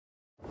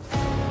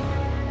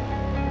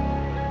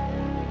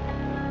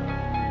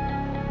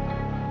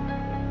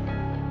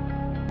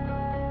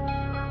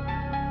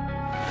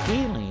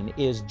Healing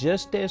is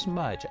just as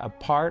much a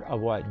part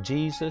of what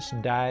Jesus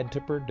died to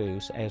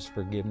produce as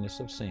forgiveness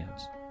of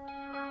sins.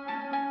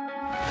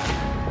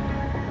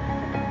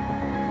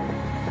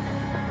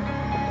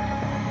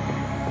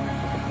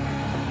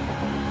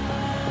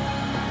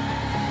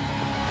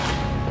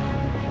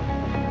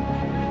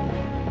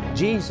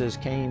 Jesus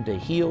came to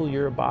heal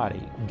your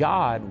body.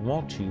 God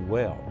wants you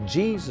well.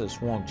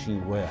 Jesus wants you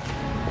well.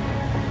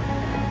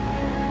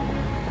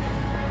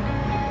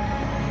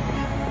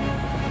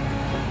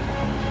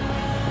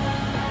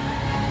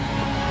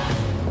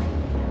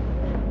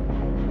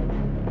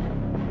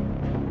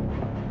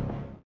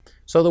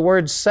 So the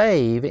word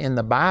save in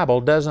the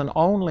Bible doesn't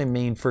only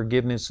mean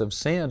forgiveness of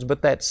sins,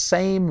 but that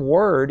same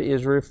word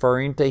is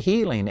referring to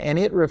healing, and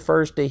it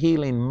refers to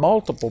healing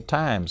multiple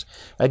times.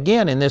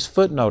 Again, in this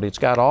footnote, it's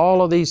got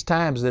all of these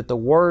times that the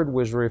word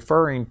was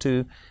referring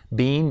to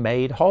being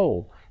made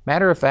whole.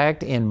 Matter of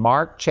fact, in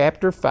Mark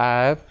chapter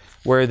 5,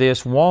 where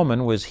this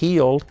woman was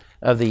healed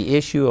of the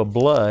issue of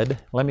blood,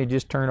 let me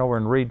just turn over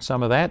and read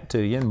some of that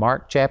to you. In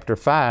Mark chapter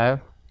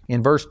 5,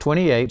 in verse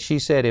 28, she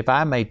said, "If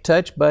I may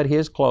touch but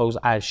His clothes,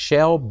 I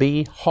shall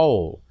be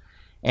whole.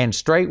 And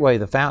straightway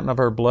the fountain of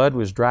her blood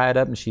was dried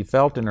up, and she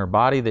felt in her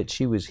body that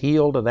she was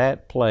healed of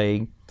that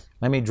plague."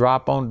 Let me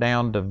drop on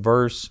down to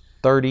verse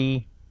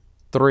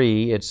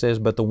 33. It says,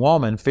 "But the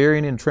woman,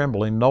 fearing and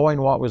trembling,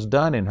 knowing what was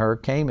done in her,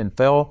 came and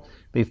fell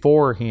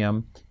before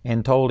Him,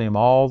 and told Him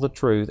all the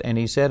truth. And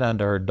He said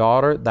unto her,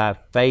 Daughter, thy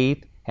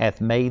faith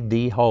hath made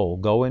thee whole.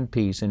 Go in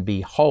peace, and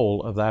be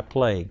whole of thy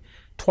plague."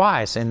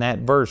 Twice in that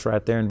verse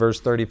right there in verse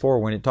 34,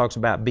 when it talks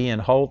about being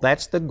whole,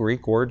 that's the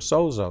Greek word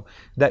sozo.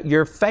 That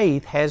your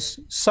faith has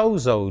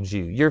sozoed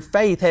you. Your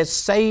faith has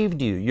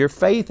saved you. Your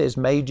faith has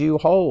made you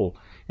whole.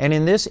 And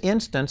in this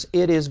instance,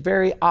 it is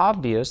very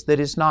obvious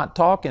that it's not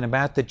talking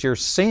about that your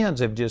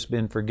sins have just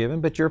been forgiven,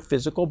 but your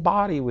physical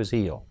body was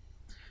healed.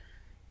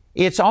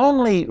 It's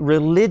only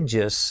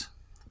religious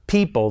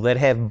people that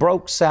have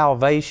broke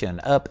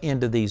salvation up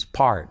into these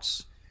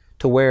parts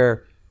to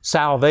where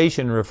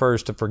salvation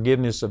refers to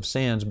forgiveness of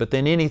sins, but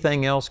then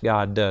anything else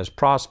God does,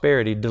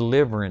 prosperity,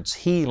 deliverance,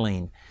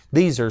 healing,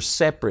 these are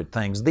separate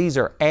things. These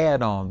are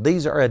add-on.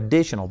 These are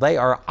additional. They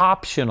are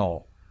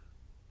optional.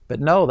 But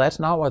no, that's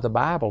not what the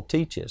Bible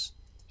teaches.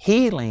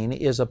 Healing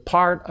is a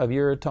part of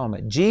your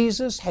atonement.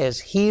 Jesus has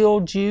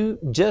healed you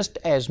just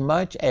as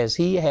much as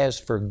He has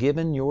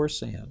forgiven your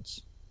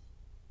sins.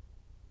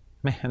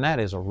 Man, that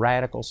is a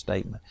radical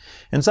statement.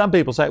 And some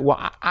people say,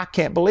 well, I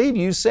can't believe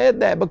you said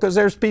that because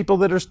there's people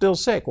that are still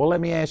sick. Well, let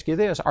me ask you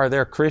this. Are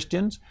there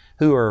Christians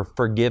who are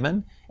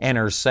forgiven and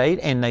are saved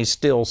and they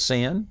still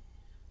sin?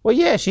 Well,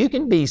 yes, you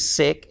can be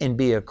sick and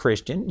be a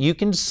Christian. You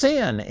can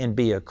sin and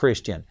be a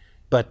Christian.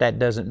 But that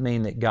doesn't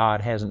mean that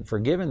God hasn't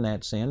forgiven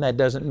that sin. That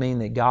doesn't mean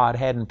that God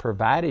hadn't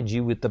provided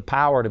you with the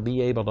power to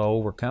be able to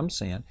overcome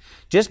sin.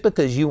 Just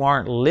because you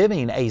aren't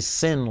living a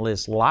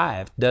sinless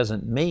life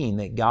doesn't mean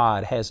that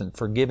God hasn't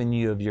forgiven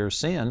you of your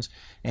sins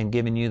and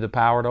given you the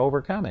power to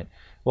overcome it.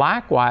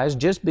 Likewise,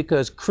 just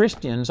because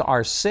Christians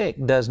are sick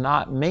does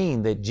not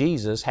mean that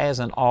Jesus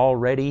hasn't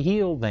already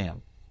healed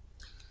them.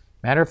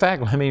 Matter of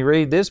fact, let me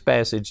read this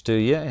passage to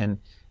you, and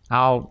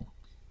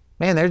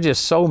Man, there's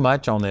just so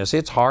much on this.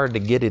 It's hard to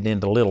get it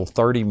into little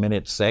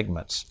 30-minute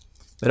segments.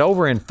 But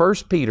over in 1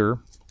 Peter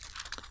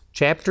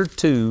chapter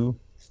 2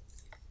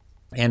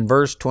 and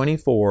verse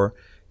 24,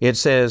 it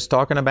says,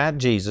 talking about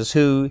Jesus,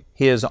 who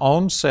His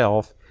own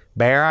self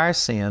bare our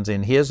sins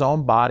in His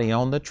own body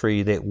on the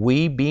tree, that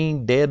we,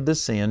 being dead to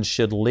sins,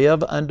 should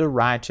live unto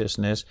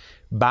righteousness,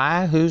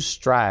 by whose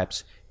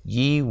stripes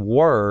ye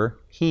were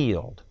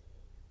healed.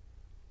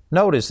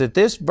 Notice that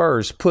this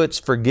verse puts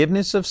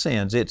forgiveness of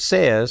sins. It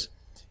says,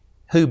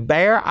 who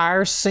bare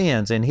our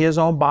sins in His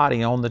own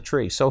body on the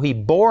tree. So He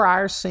bore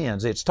our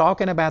sins. It's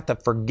talking about the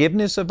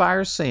forgiveness of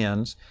our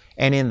sins.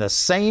 And in the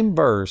same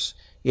verse,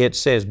 it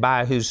says,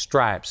 by whose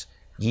stripes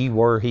ye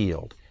were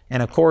healed.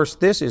 And of course,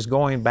 this is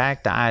going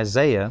back to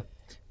Isaiah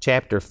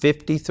chapter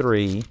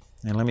 53.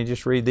 And let me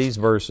just read these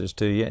verses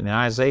to you. In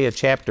Isaiah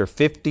chapter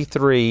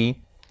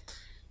 53,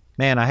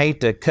 man, I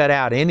hate to cut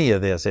out any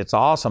of this. It's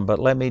awesome, but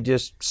let me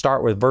just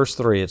start with verse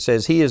 3. It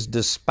says, He is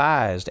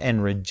despised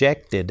and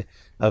rejected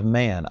of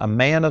man, a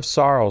man of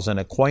sorrows and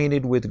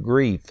acquainted with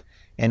grief,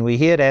 and we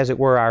hid as it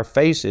were our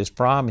faces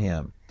from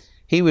Him.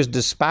 He was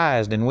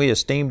despised, and we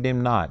esteemed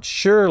Him not.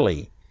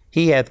 Surely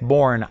He hath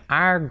borne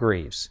our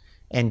griefs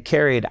and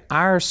carried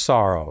our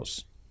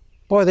sorrows.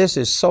 Boy, this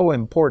is so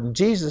important.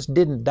 Jesus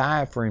didn't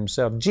die for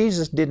Himself.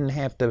 Jesus didn't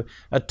have to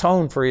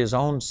atone for His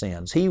own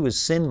sins. He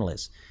was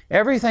sinless.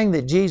 Everything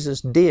that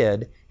Jesus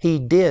did, He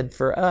did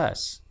for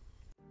us.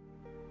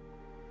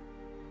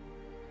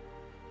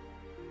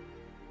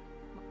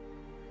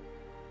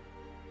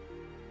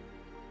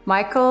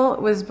 Michael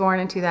was born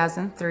in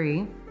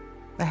 2003,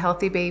 a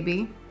healthy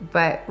baby,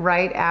 but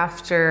right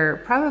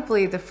after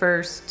probably the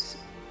first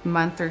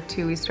month or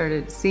two, we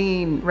started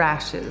seeing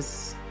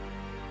rashes.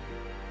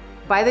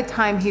 By the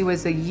time he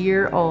was a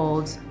year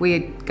old, we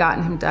had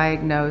gotten him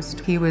diagnosed.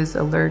 He was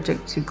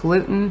allergic to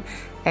gluten,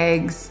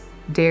 eggs,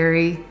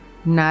 dairy,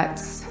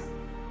 nuts.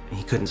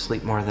 He couldn't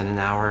sleep more than an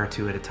hour or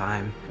two at a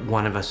time.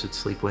 One of us would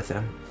sleep with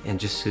him and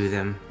just soothe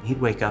him.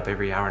 He'd wake up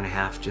every hour and a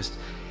half, just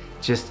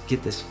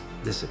get this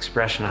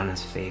expression on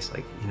his face,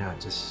 like, you know,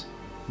 just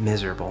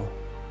miserable.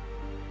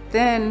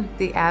 Then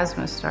the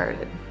asthma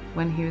started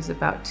when he was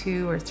about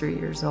 2 or 3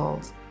 years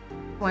old.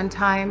 One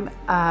time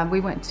we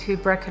went to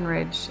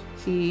Breckenridge.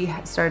 He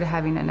started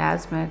having an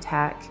asthma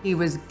attack. He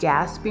was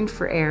gasping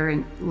for air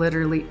and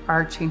literally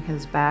arching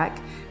his back,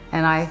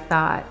 and I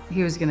thought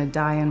he was gonna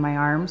die in my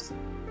arms.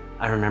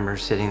 I remember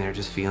sitting there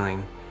just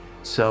feeling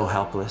so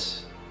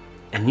helpless,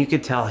 and you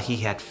could tell he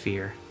had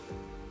fear.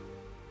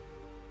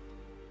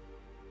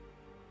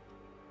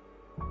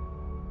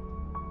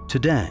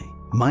 Today,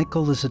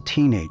 Michael is a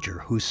teenager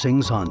who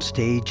sings on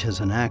stage as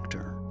an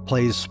actor,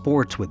 plays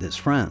sports with his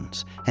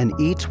friends, and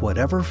eats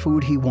whatever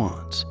food he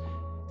wants,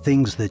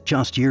 things that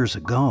just years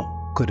ago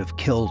could have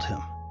killed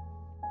him.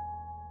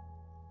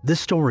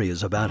 This story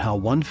is about how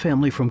one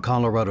family from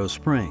Colorado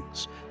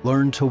Springs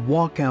learned to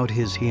walk out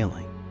his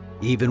healing,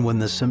 even when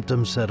the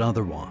symptoms said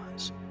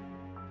otherwise.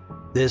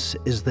 This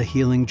is the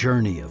healing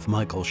journey of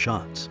Michael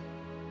Schutz.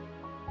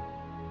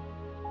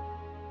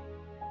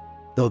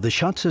 Though the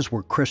Schutzes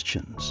were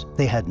Christians,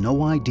 they had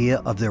no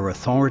idea of their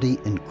authority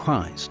in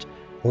Christ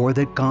or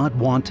that God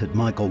wanted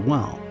Michael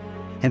well,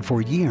 and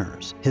for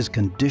years his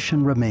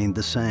condition remained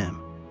the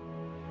same.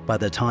 By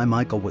the time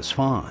Michael was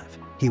 5,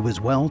 he was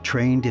well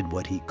trained in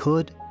what he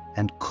could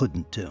and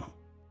couldn't do.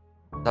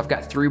 I've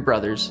got 3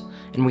 brothers,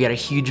 and we got a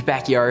huge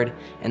backyard,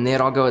 and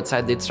they'd all go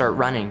outside, they'd start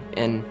running,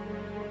 and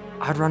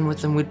I'd run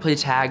with them, we'd play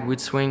tag,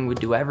 we'd swing, we'd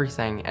do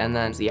everything, and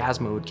then the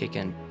asthma would kick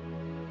in.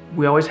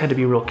 We always had to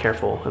be real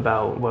careful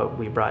about what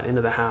we brought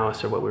into the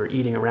house or what we were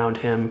eating around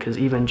him, because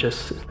even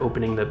just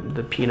opening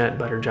the peanut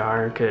butter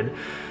jar could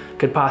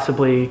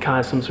possibly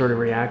cause some sort of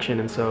reaction,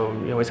 and so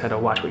you always had to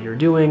watch what you were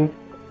doing.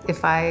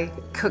 If I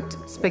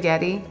cooked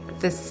spaghetti,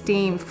 the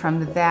steam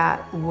from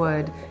that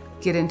would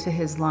get into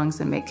his lungs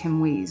and make him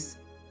wheeze.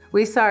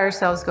 We saw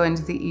ourselves going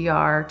to the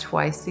ER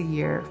twice a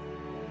year.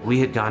 We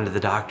had gone to the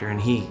doctor and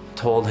he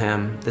told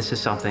him, this is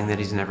something that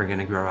he's never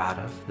gonna grow out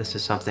of. This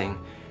is something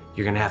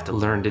you're gonna have to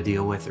learn to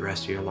deal with the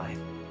rest of your life.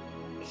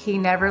 He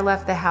never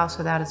left the house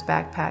without his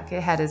backpack.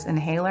 It had his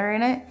inhaler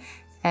in it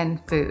and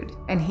food.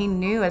 And he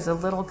knew as a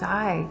little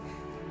guy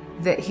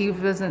that he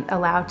wasn't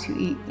allowed to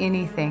eat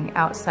anything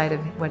outside of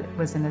what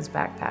was in his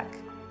backpack.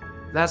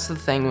 That's the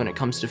thing when it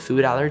comes to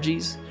food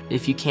allergies.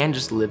 If you can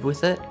just live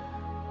with it,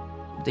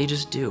 they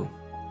just do.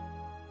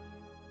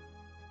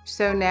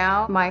 So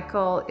now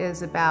Michael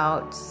is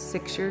about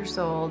 6 years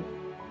old.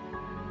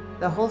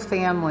 The whole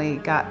family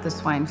got the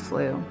swine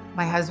flu.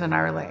 My husband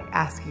and I were like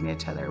asking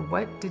each other,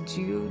 what did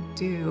you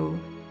do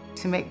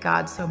to make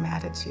God so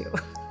mad at you?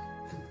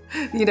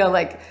 You know,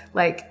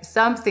 like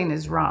something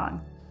is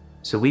wrong.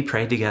 So we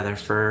prayed together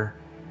for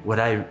what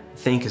I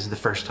think is the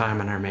first time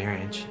in our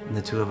marriage. And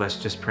the two of us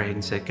just prayed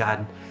and said,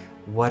 God,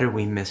 what are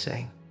we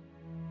missing?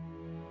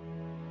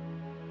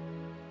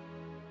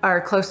 Our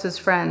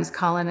closest friends,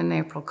 Colin and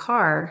April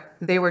Carr,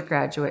 they were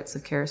graduates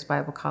of Charis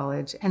Bible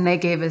College, and they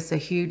gave us a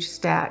huge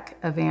stack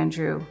of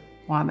Andrew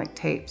Womack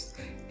tapes.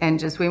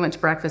 And we went to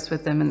breakfast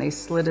with them, and they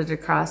slid it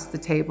across the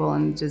table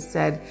and just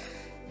said,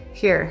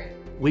 here.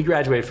 We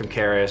graduated from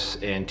Charis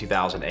in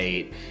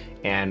 2008,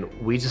 and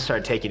we just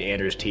started taking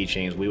Andrew's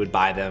teachings. We would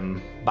buy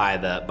them by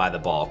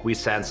the bulk. We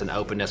sensed an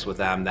openness with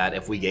them that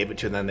if we gave it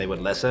to them, they would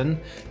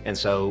listen. And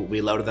so we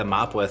loaded them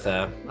up with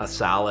a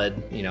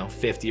solid,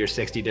 50 or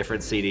 60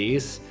 different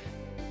CDs.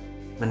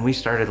 When we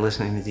started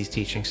listening to these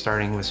teachings,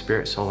 starting with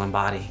Spirit, Soul, and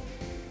Body,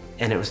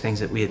 and it was things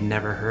that we had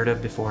never heard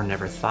of before,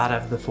 never thought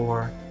of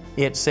before.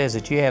 It says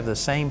that you have the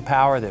same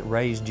power that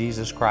raised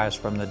Jesus Christ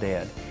from the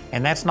dead.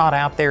 And that's not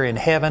out there in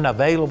heaven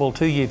available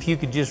to you if you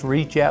could just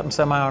reach out and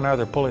somehow or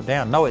another pull it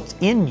down. No, it's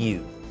in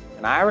you.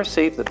 And I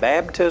received the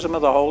baptism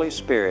of the Holy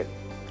Spirit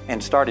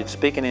and started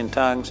speaking in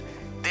tongues.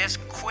 This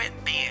quit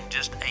being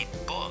just a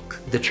book.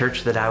 The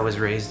church that I was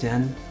raised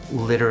in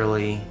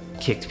literally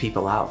kicked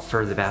people out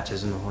for the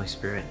baptism of the Holy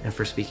Spirit and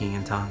for speaking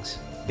in tongues.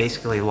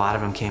 Basically, a lot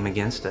of them came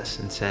against us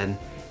and said,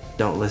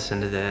 don't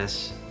listen to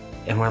this.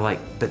 And we're like,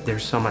 but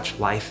there's so much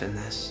life in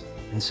this.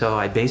 And so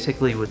I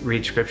basically would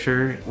read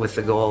scripture with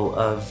the goal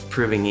of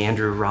proving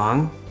Andrew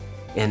wrong,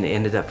 and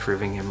ended up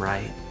proving him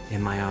right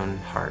in my own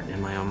heart,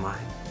 in my own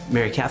mind.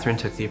 Mary Catherine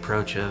took the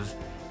approach of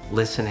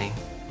listening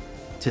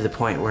to the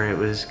point where it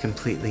was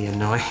completely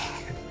annoying.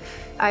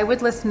 I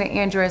would listen to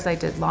Andrew as I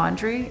did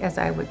laundry, as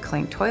I would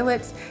clean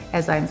toilets,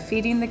 as I'm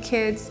feeding the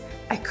kids.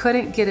 I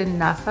couldn't get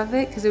enough of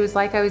it because it was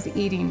like I was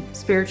eating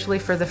spiritually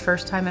for the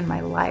first time in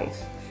my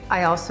life.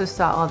 I also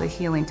saw all the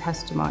healing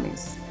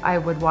testimonies. I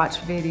would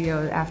watch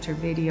video after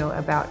video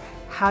about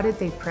how did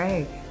they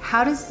pray?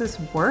 How does this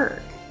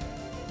work?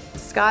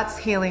 Scott's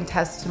healing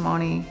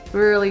testimony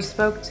really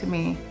spoke to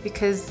me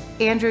because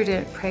Andrew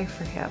didn't pray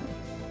for him.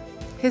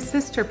 His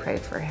sister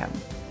prayed for him.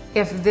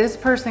 If this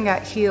person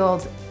got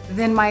healed,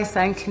 then my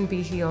son can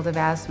be healed of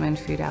asthma and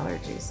food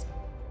allergies.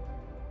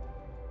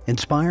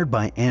 Inspired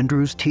by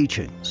Andrew's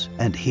teachings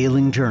and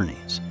healing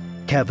journeys,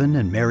 Kevin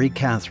and Mary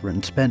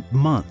Catherine spent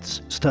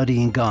months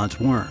studying God's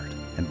Word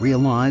and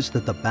realized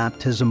that the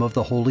baptism of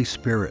the Holy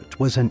Spirit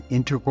was an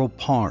integral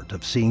part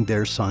of seeing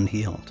their son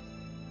healed.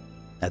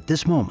 At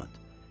this moment,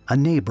 a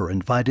neighbor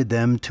invited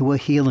them to a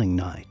healing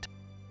night.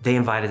 They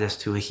invited us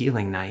to a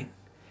healing night.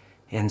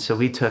 And so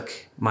we took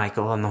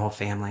Michael and the whole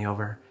family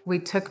over. We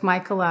took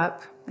Michael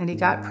up and he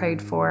got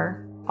prayed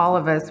for. All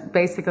of us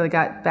basically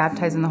got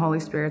baptized in the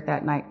Holy Spirit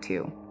that night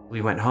too.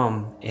 We went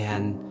home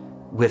and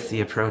with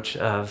the approach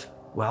of,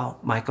 well,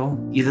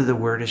 Michael, either the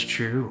word is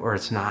true or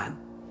it's not.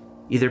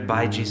 Either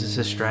by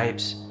Jesus'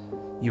 stripes,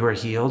 you are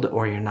healed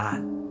or you're not.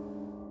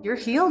 You're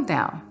healed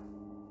now.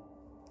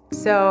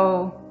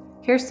 So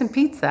here's some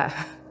pizza.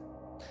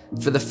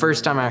 For the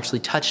first time, I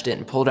actually touched it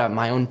and pulled out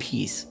my own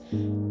piece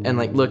and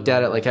like looked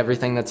at it, like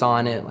everything that's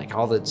on it, like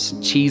all the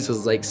cheese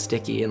was like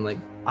sticky, and like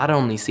I'd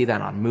only see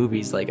that on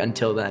movies like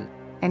until then.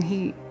 And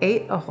he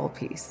ate a whole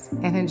piece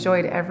and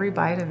enjoyed every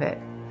bite of it.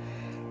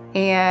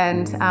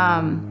 And I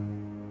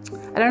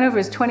don't know if it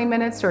was 20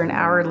 minutes or an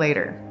hour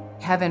later,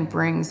 heaven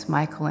brings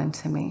Michael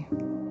into me.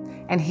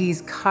 And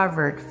he's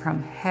covered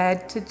from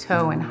head to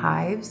toe in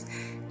hives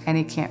and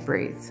he can't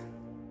breathe.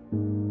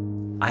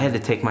 I had to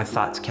take my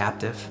thoughts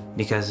captive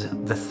because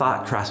the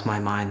thought crossed my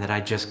mind that I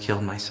just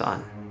killed my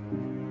son.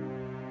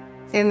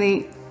 In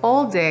the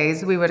old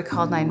days, we would have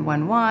called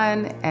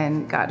 911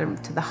 and got him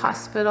to the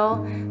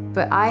hospital,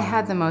 but I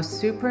had the most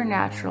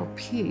supernatural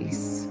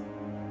peace.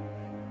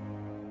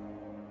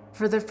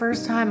 For the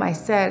first time, I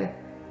said,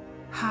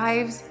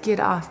 "Hives, get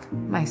off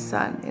my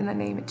son in the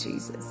name of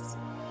Jesus."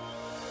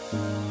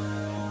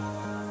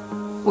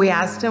 We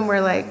asked him,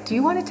 we're like, "Do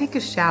you want to take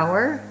a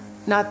shower?"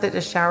 Not that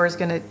a shower is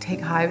going to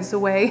take hives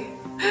away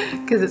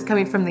because it's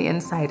coming from the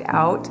inside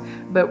out,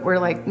 but we're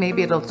like,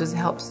 maybe it'll just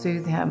help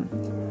soothe him.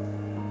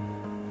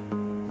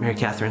 Mary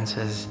Catherine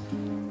says,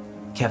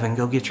 "Kevin,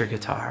 go get your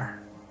guitar."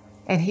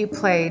 And he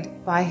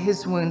played, "By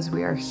his wounds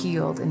we are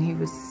healed," and he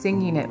was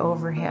singing it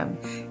over him.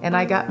 And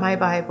I got my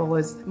Bible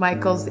as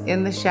Michael's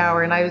in the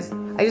shower, and I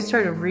just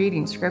started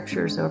reading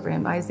scriptures over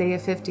him, Isaiah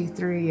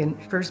 53 and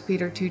 1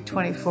 Peter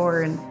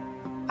 2:24, and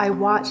I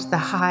watched the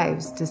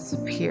hives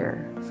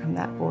disappear from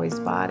that boy's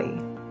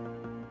body.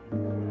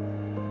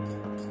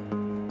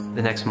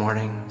 The next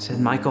morning, I said,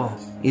 "Michael,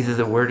 either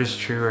the word is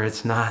true or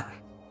it's not.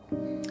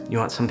 You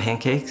want some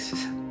pancakes?"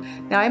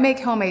 Now I make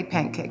homemade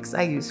pancakes.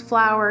 I use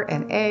flour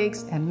and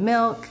eggs and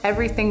milk,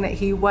 everything that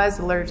he was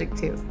allergic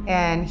to.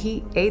 And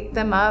he ate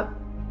them up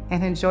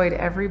and enjoyed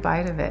every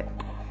bite of it.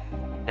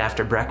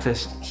 After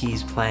breakfast,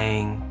 he's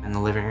playing in the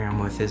living room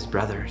with his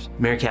brothers.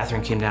 Mary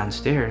Catherine came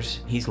downstairs.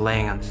 He's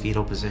laying on the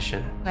fetal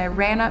position. I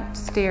ran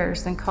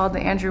upstairs and called the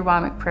Andrew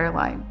Womack prayer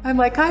line. I'm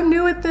like, I'm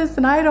new at this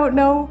and I don't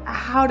know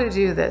how to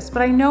do this,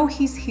 but I know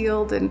he's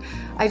healed, and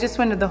I just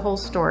went into the whole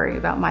story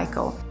about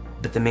Michael.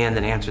 But the man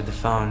that answered the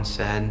phone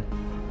said,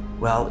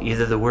 "Well,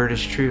 either the word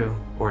is true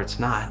or it's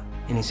not."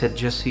 And he said,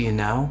 "Just so you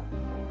know,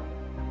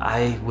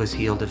 I was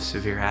healed of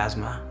severe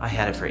asthma. I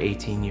had it for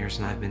 18 years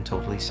and I've been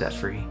totally set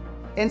free."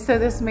 And so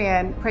this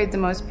man prayed the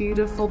most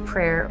beautiful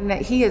prayer, and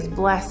that he is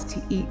blessed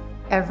to eat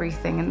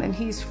everything, and then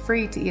he's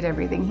free to eat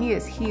everything. He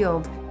is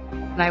healed.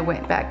 And I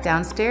went back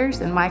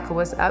downstairs and Michael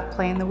was up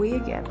playing the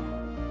Wii again.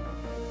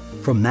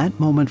 From that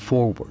moment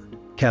forward,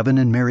 Kevin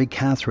and Mary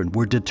Catherine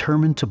were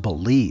determined to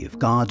believe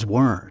God's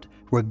word,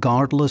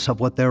 regardless of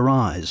what their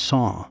eyes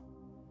saw.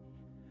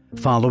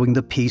 Following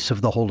the peace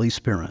of the Holy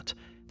Spirit,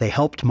 they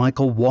helped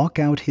Michael walk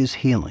out his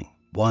healing,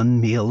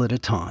 one meal at a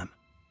time.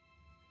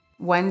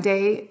 One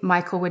day,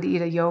 Michael would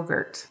eat a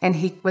yogurt, and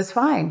he was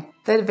fine.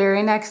 The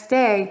very next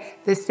day,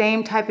 the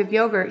same type of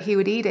yogurt, he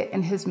would eat it,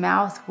 and his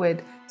mouth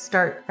would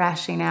start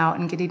rashing out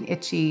and getting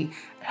itchy.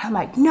 And I'm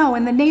like, no,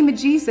 in the name of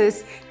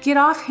Jesus, get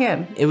off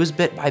him. It was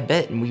bit by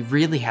bit, and we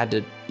really had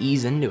to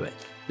ease into it,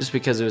 just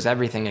because it was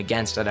everything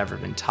against I'd ever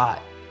been taught.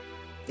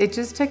 It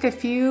just took a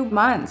few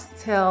months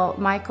till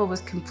Michael was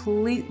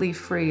completely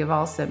free of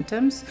all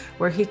symptoms,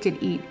 where he could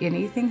eat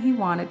anything he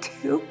wanted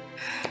to,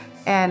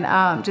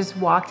 and just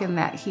walk in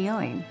that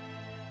healing.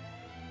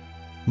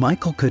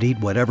 Michael could eat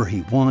whatever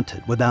he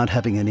wanted without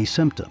having any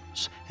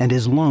symptoms, and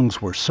his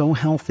lungs were so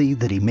healthy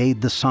that he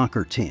made the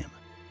soccer team.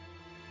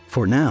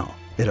 For now,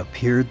 it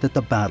appeared that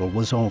the battle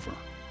was over.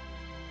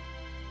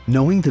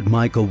 Knowing that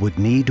Michael would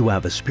need to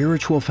have a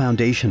spiritual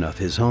foundation of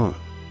his own,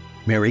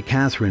 Mary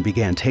Catherine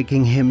began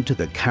taking him to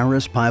the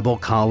Charis Bible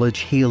College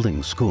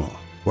Healing School,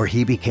 where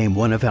he became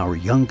one of our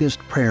youngest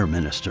prayer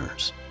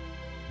ministers.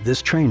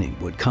 This training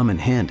would come in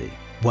handy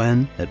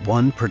when, at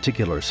one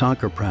particular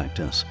soccer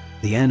practice,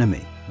 the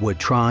enemy would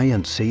try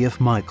and see if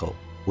Michael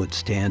would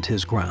stand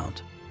his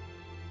ground.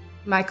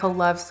 Michael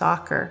loves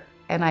soccer,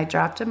 and I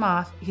dropped him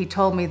off. He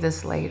told me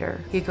this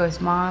later. He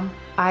goes, "Mom,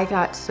 I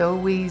got so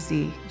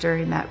wheezy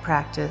during that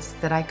practice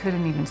that I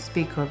couldn't even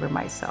speak over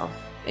myself."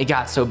 It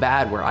got so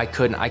bad where I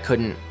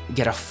couldn't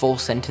get a full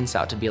sentence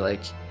out to be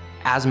like,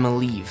 "Asthma,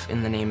 leave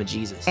in the name of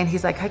Jesus." And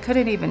he's like, I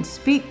couldn't even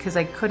speak because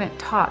I couldn't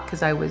talk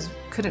because I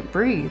couldn't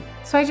breathe.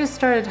 So I just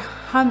started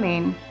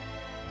humming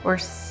or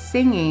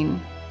singing,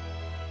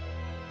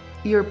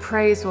 "Your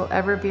praise will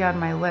ever be on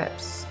my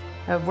lips,"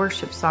 a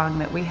worship song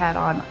that we had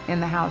on in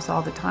the house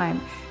all the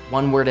time.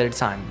 One word at a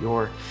time.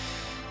 Your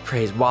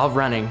praise while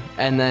running.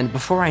 And then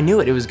before I knew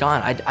it, it was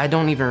gone. I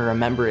don't even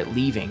remember it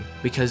leaving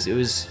because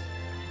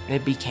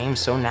it became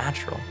so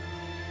natural.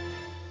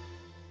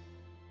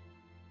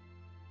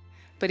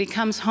 But he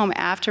comes home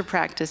after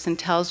practice and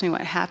tells me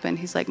what happened.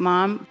 He's like,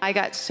 Mom, I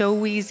got so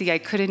wheezy I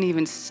couldn't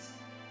even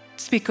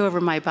speak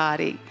over my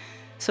body.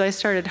 So I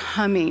started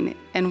humming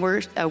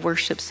a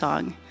worship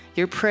song.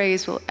 Your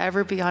praise will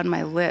ever be on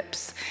my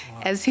lips.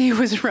 Wow. As he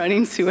was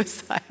running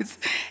suicides.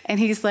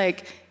 And he's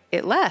like,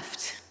 it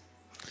left.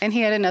 And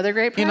he had another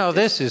great practice. You know,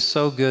 this is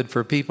so good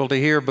for people to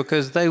hear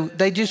because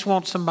they just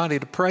want somebody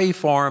to pray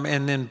for them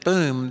and then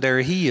boom, they're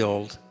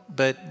healed.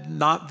 But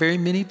not very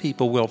many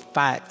people will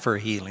fight for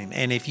healing.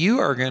 And if you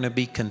are going to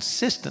be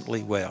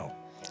consistently well,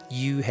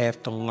 you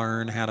have to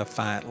learn how to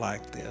fight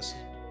like this.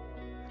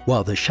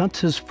 While the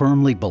Schutzes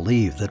firmly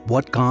believe that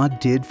what God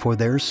did for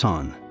their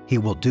son, he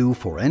will do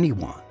for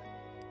anyone,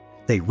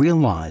 they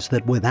realize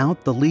that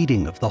without the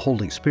leading of the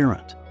Holy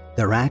Spirit,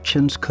 their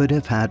actions could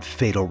have had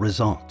fatal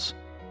results.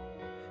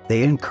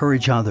 They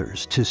encourage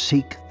others to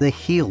seek the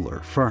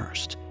healer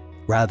first,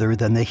 rather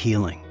than the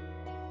healing.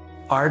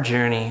 Our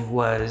journey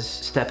was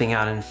stepping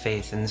out in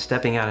faith, and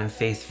stepping out in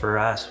faith for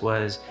us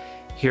was,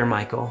 here,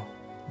 Michael,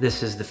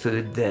 this is the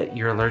food that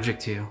you're allergic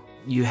to.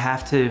 You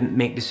have to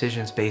make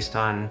decisions based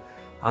on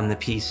the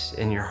peace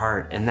in your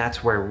heart, and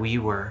that's where we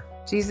were.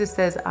 Jesus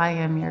says, I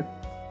am your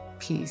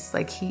peace.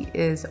 Like, he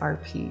is our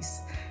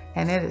peace,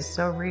 and it is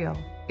so real.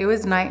 It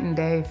was night and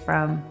day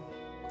from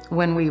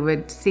when we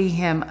would see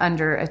him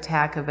under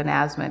attack of an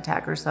asthma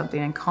attack or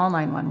something and call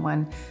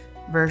 911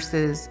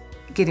 versus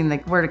getting the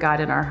word of God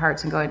in our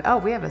hearts and going, oh,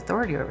 we have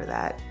authority over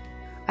that.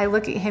 I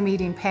look at him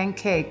eating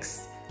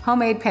pancakes,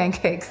 homemade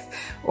pancakes,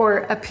 or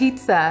a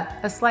pizza,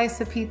 a slice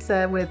of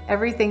pizza with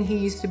everything he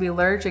used to be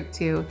allergic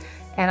to,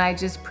 and I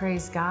just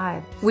praise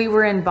God. We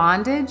were in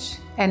bondage,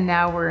 and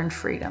now we're in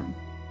freedom.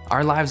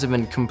 Our lives have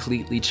been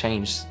completely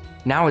changed.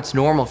 Now it's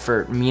normal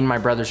for me and my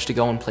brothers to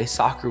go and play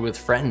soccer with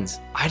friends.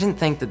 I didn't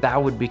think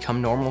that would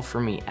become normal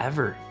for me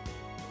ever.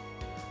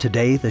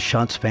 Today, the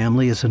Schutz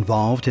family is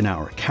involved in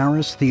our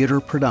Charis Theater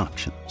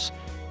productions,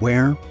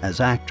 where, as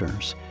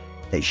actors,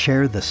 they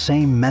share the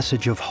same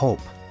message of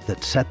hope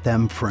that set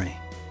them free.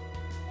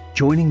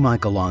 Joining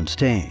Michael on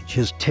stage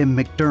is Tim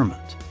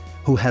McDermott,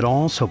 who had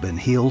also been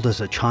healed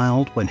as a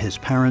child when his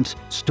parents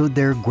stood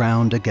their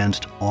ground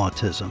against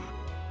autism.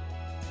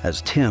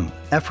 As Tim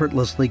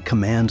effortlessly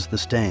commands the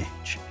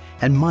stage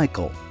and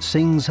Michael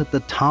sings at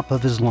the top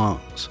of his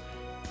lungs,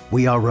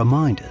 we are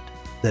reminded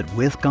that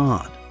with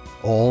God,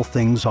 all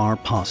things are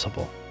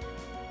possible.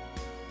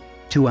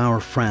 To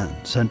our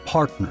friends and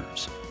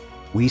partners,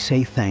 we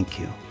say thank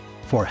you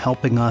for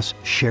helping us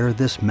share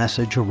this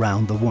message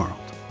around the world.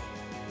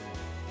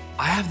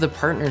 I have the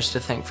partners to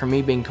thank for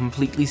me being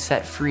completely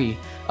set free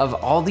of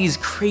all these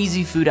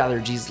crazy food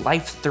allergies,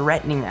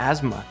 life-threatening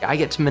asthma. I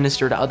get to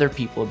minister to other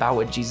people about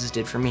what Jesus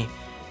did for me.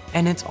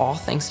 And it's all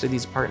thanks to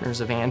these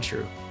partners of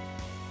Andrew.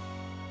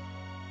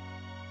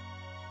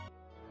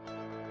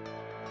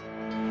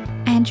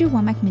 Andrew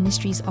Wommack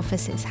Ministries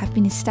offices have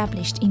been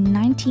established in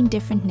 19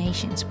 different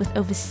nations with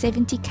over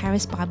 70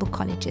 Charis Bible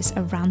colleges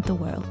around the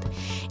world.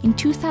 In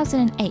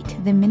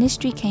 2008, the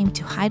ministry came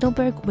to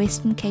Heidelberg,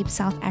 Western Cape,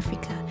 South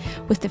Africa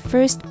with the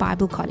first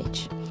Bible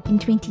college. In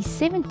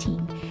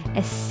 2017,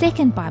 a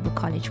second Bible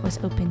college was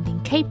opened in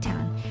Cape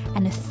Town,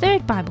 and a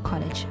third Bible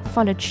college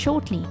followed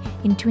shortly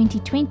in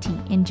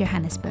 2020 in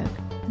Johannesburg.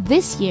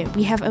 This year,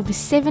 we have over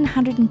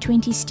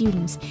 720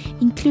 students,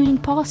 including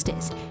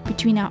pastors,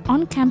 between our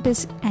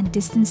on-campus and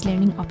distance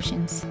learning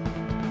options.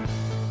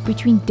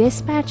 Between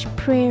Dispatch,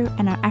 Prayer,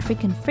 and our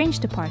African French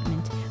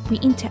department, we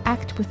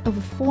interact with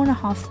over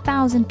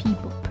 4,500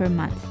 people per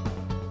month.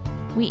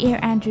 We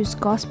air Andrew's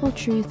Gospel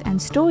Truth and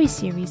Story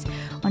series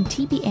on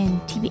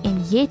TBN, TBN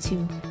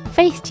Yetu,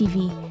 Faith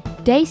TV,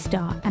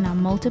 Daystar, and our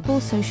multiple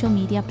social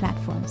media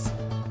platforms.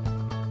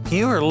 If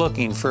you are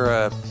looking for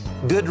a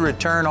good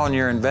return on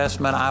your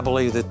investment, I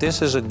believe that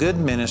this is a good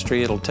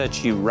ministry. It'll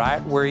touch you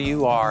right where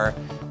you are,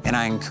 and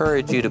I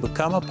encourage you to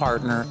become a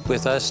partner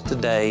with us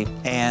today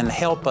and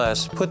help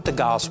us put the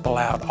gospel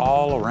out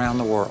all around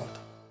the world.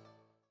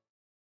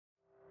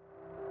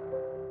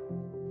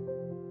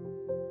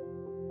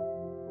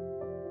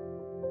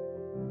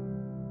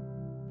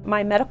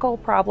 My medical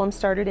problem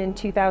started in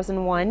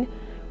 2001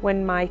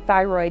 when my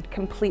thyroid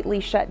completely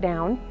shut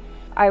down.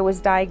 I was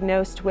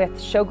diagnosed with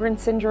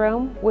Sjogren's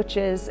syndrome, which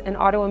is an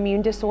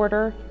autoimmune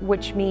disorder,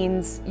 which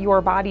means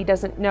your body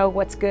doesn't know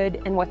what's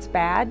good and what's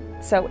bad,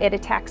 so it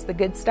attacks the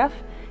good stuff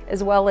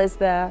as well as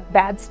the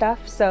bad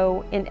stuff,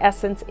 so in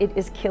essence it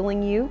is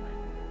killing you.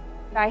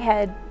 I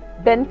had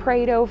been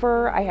prayed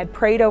over, I had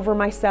prayed over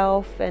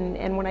myself,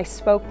 and when I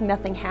spoke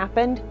nothing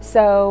happened,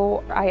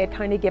 so I had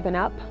kind of given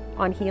up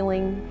on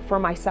healing for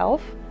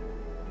myself.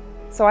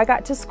 So I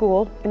got to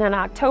school, and in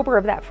October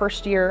of that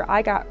first year,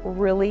 I got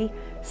really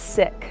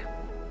sick.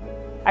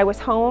 I was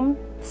home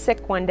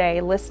sick one day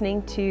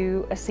listening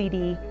to a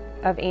CD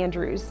of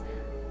Andrew's,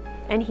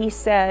 and he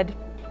said,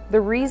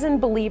 the reason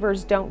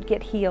believers don't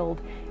get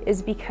healed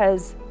is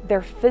because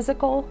their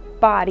physical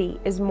body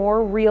is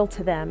more real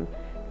to them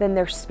than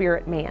their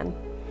spirit man.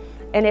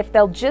 And if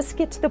they'll just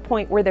get to the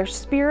point where their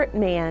spirit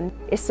man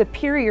is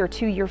superior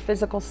to your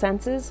physical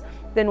senses,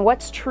 then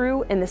what's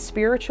true in the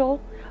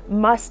spiritual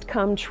must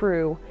come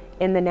true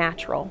in the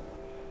natural.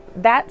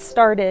 That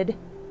started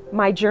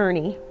my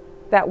journey,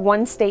 that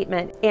one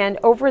statement. And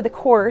over the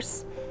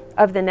course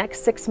of the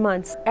next 6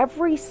 months,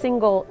 every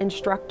single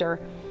instructor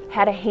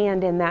had a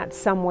hand in that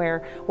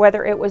somewhere,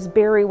 whether it was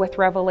Barry with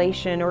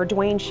Revelation, or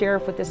Dwayne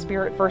Sheriff with the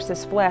Spirit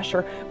versus Flesh,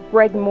 or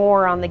Greg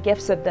Moore on the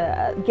gifts of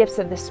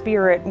the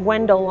Spirit,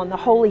 Wendell on the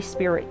Holy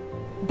Spirit.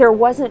 There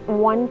wasn't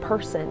one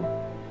person.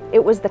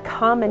 It was the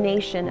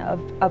combination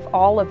of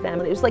all of them.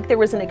 It was like there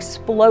was an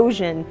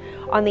explosion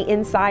on the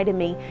inside of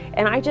me,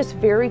 and I just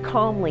very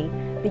calmly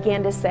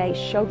began to say,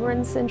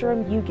 Sjogren's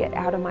syndrome, you get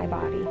out of my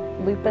body.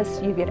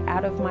 Lupus, you get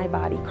out of my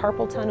body.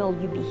 Carpal tunnel,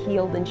 you be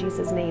healed in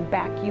Jesus' name.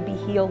 Back, you be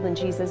healed in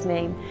Jesus'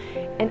 name.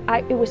 And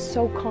it was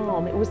so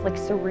calm. It was like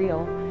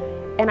surreal.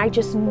 And I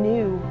just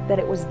knew that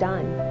it was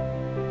done.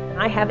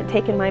 I haven't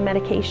taken my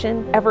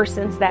medication ever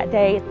since that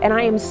day. And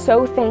I am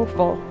so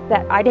thankful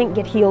that I didn't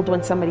get healed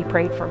when somebody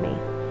prayed for me.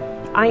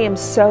 I am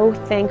so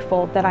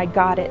thankful that I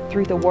got it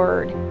through the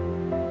Word.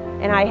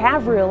 And I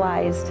have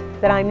realized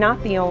that I'm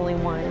not the only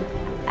one.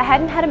 I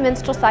hadn't had a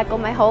menstrual cycle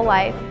my whole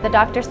life. The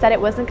doctor said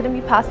it wasn't going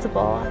to be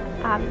possible.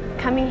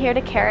 Coming here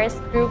to Charis,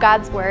 through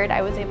God's Word,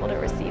 I was able to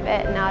receive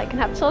it, and now I can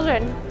have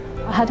children.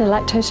 I had a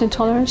lactose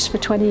intolerance for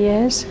 20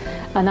 years,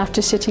 and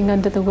after sitting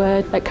under the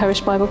Word at Charis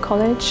Bible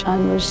College, I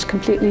was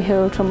completely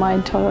healed from my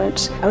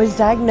intolerance. I was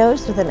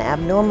diagnosed with an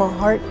abnormal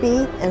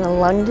heartbeat and a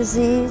lung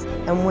disease,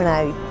 and when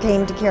I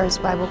came to Charis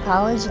Bible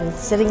College and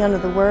sitting under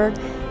the Word,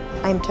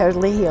 I'm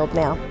totally healed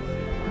now.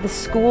 The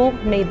school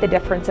made the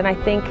difference, and I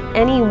think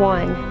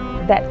anyone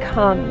that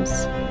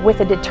comes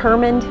with a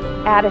determined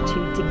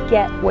attitude to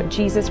get what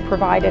Jesus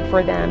provided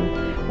for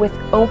them, with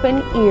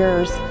open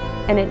ears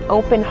and an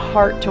open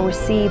heart to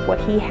receive what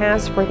He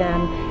has for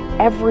them,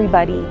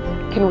 everybody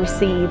can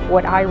receive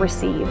what I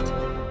received.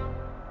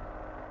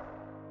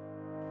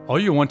 Are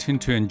you wanting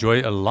to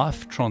enjoy a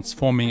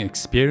life-transforming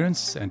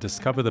experience and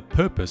discover the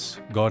purpose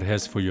God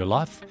has for your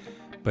life,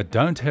 but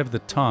don't have the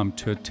time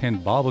to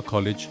attend Bible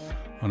college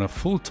on a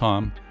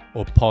full-time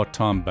or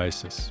part-time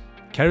basis?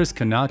 Charis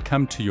can now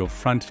come to your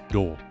front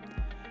door.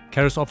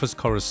 Charis offers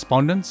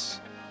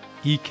correspondence,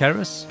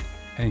 e-Charis,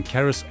 and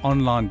Charis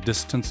online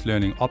distance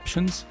learning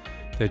options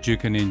that you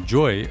can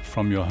enjoy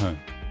from your home.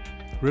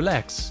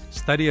 Relax,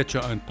 study at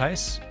your own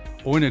pace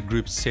or in a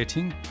group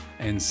setting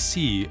and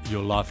see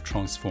your life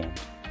transformed.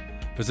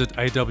 Visit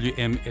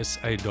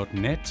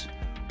awmsa.net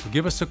or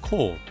give us a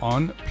call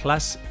on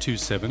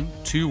 +27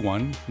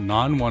 21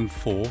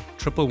 914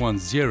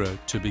 110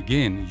 to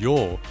begin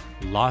your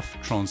life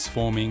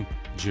transforming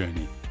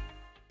journey.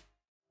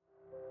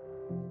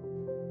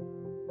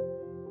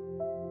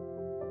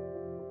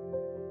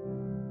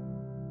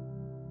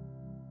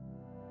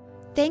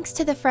 Thanks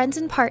to the friends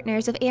and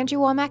partners of Andrew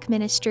Wommack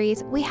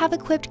Ministries, we have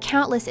equipped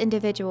countless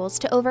individuals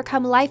to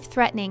overcome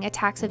life-threatening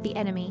attacks of the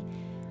enemy.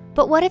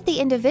 But what if the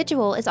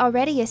individual is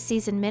already a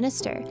seasoned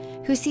minister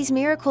who sees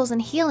miracles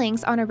and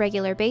healings on a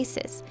regular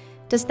basis?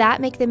 Does that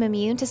make them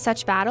immune to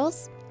such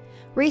battles?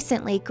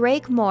 Recently,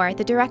 Greg Moore,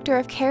 the director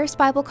of Charis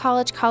Bible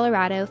College,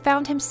 Colorado,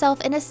 found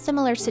himself in a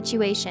similar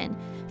situation,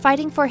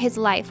 fighting for his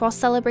life while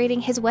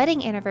celebrating his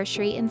wedding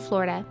anniversary in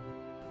Florida.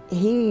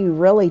 He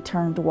really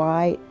turned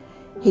white.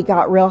 He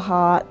got real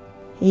hot.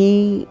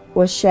 He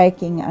was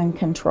shaking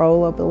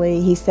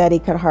uncontrollably. He said he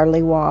could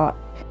hardly walk.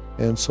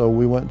 And so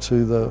we went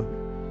to the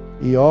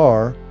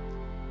ER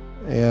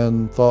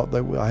and thought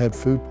that I had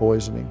food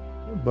poisoning.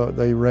 But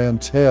they ran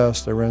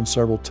tests, they ran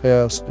several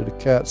tests, did a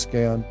CAT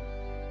scan,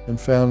 and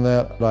found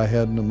that I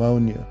had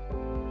pneumonia.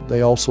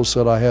 They also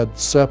said I had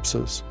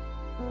sepsis.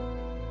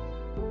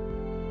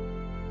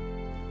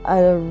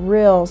 A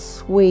real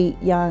sweet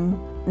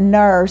young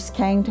nurse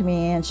came to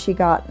me and she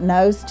got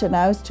nose to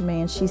nose to me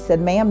and she said,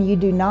 "Ma'am, you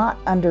do not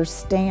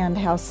understand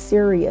how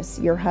serious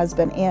your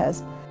husband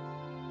is."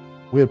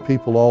 We had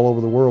people all over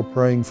the world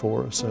praying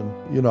for us,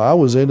 and I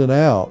was in and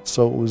out,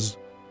 so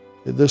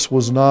this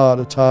was not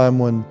a time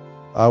when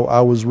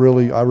I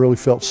really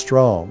felt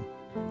strong.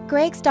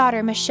 Greg's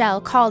daughter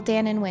Michelle called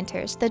Dannon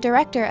Winters, the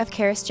director of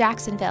Charis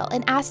Jacksonville,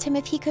 and asked him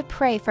if he could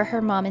pray for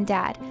her mom and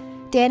dad.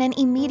 Dannon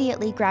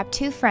immediately grabbed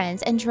two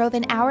friends and drove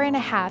an hour and a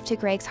half to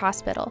Greg's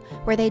hospital,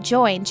 where they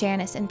joined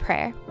Janice in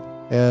prayer.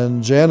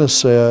 And Janice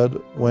said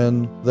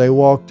when they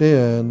walked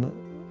in,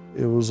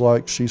 it was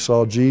like she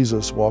saw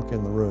Jesus walk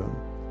in the room.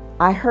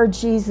 I heard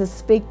Jesus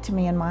speak to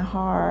me in my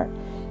heart,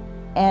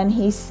 and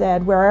He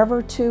said,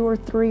 "Wherever 2 or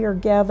 3 are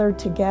gathered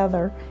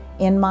together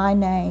in my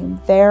name,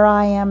 there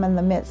I am in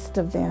the midst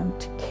of them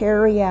to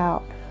carry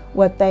out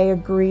what they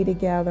agree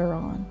together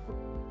on."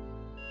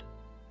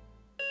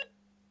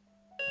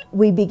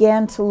 We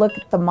began to look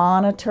at the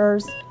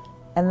monitors,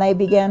 and they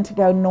began to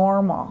go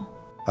normal.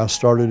 I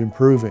started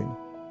improving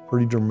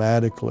pretty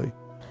dramatically.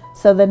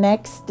 So the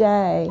next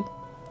day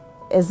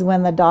is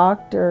when the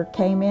doctor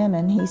came in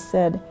and he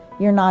said,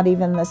 "You're not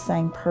even the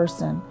same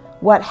person.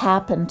 What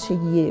happened to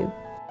you?"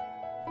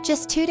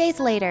 Just 2 days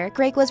later,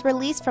 Greg was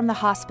released from the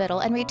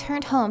hospital and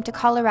returned home to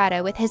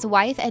Colorado with his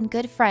wife and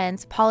good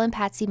friends, Paul and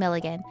Patsy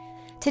Milligan.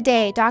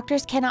 Today,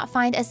 doctors cannot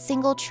find a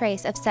single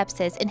trace of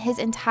sepsis in his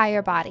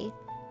entire body.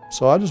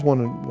 So I just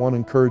want to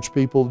encourage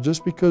people,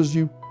 just because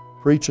you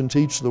preach and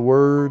teach the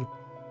Word,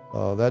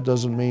 that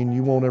doesn't mean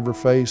you won't ever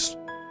face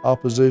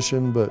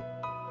opposition, but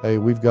hey,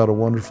 we've got a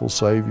wonderful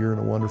Savior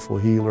and a wonderful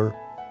healer,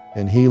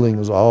 and healing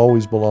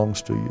always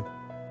belongs to you.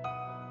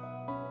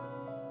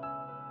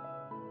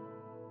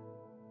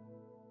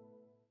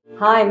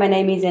 Hi, my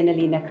name is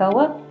Annalena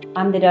Kawa.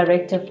 I'm the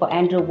director for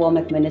Andrew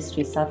Womack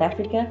Ministries South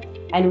Africa,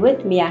 and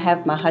with me I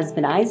have my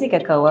husband Isaac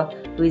Akawa,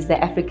 who is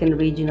the African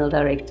Regional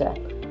Director.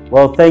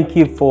 Well, thank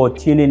you for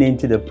tuning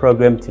into the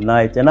program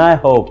tonight, and I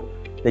hope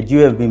that you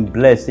have been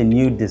blessed in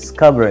you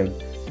discovering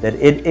that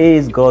it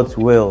is God's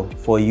will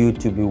for you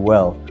to be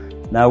well.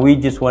 Now we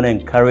just want to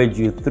encourage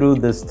you through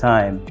this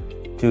time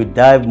to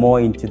dive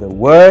more into the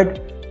Word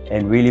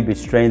and really be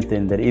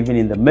strengthened, that even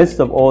in the midst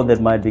of all that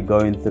might be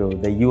going through,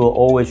 that you will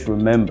always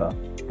remember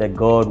that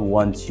God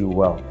wants you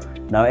well.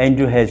 Now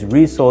Andrew has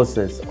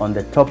resources on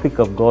the topic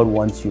of God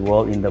wants you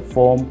well in the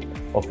form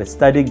of a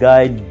study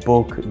guide,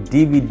 book,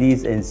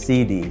 DVDs and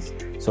CDs.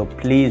 So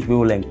please, we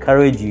will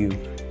encourage you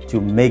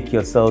to make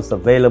yourselves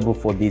available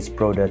for these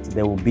products.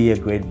 They will be a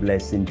great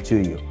blessing to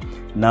you.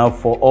 Now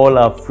for all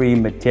our free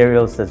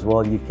materials as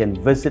well, you can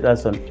visit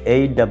us on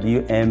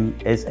awmsa.net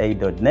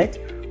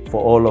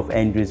for all of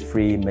Andrew's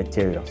free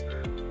materials.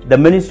 The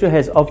ministry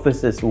has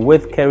offices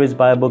with Charis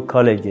Bible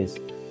Colleges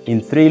in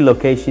 3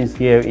 locations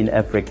here in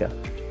Africa: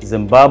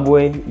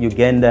 Zimbabwe,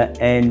 Uganda,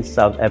 and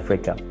South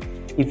Africa.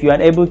 If you are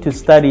unable to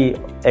study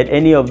at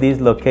any of these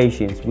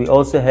locations, we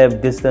also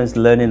have distance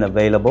learning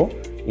available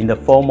in the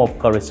form of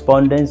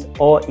correspondence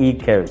or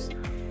e-Charis.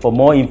 For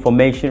more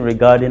information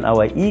regarding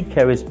our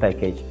e-Charis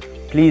package,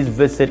 please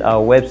visit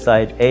our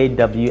website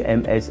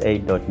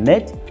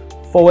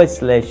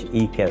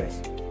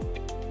awmsa.net/e-Charis.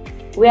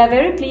 We are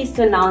very pleased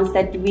to announce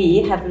that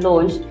we have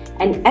launched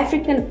an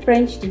African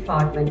French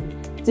department.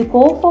 To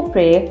call for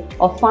prayer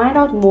or find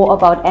out more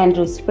about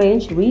Andrew's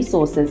French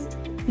resources,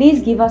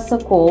 please give us a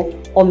call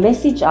or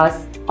message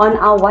us on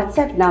our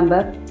WhatsApp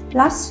number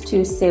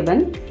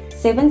 +27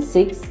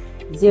 76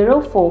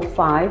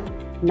 045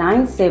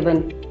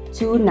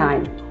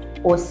 9729,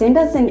 or send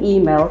us an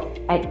email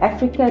at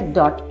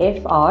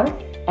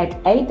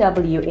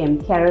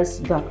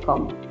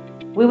africa.fr@awmcharis.com.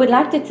 We would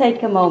like to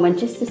take a moment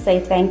just to say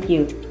thank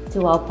you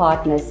to our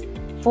partners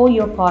for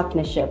your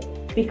partnership,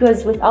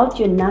 because without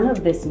you, none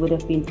of this would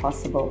have been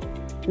possible.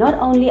 Not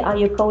only are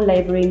you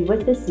co-laboring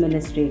with this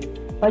ministry,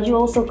 but you're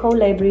also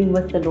co-laboring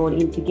with the Lord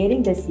into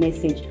getting this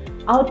message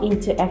out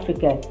into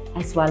Africa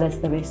as well as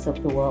the rest of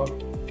the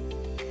world.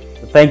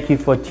 Thank you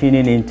for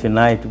tuning in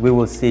tonight. We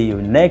will see you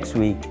next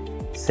week,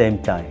 same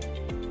time.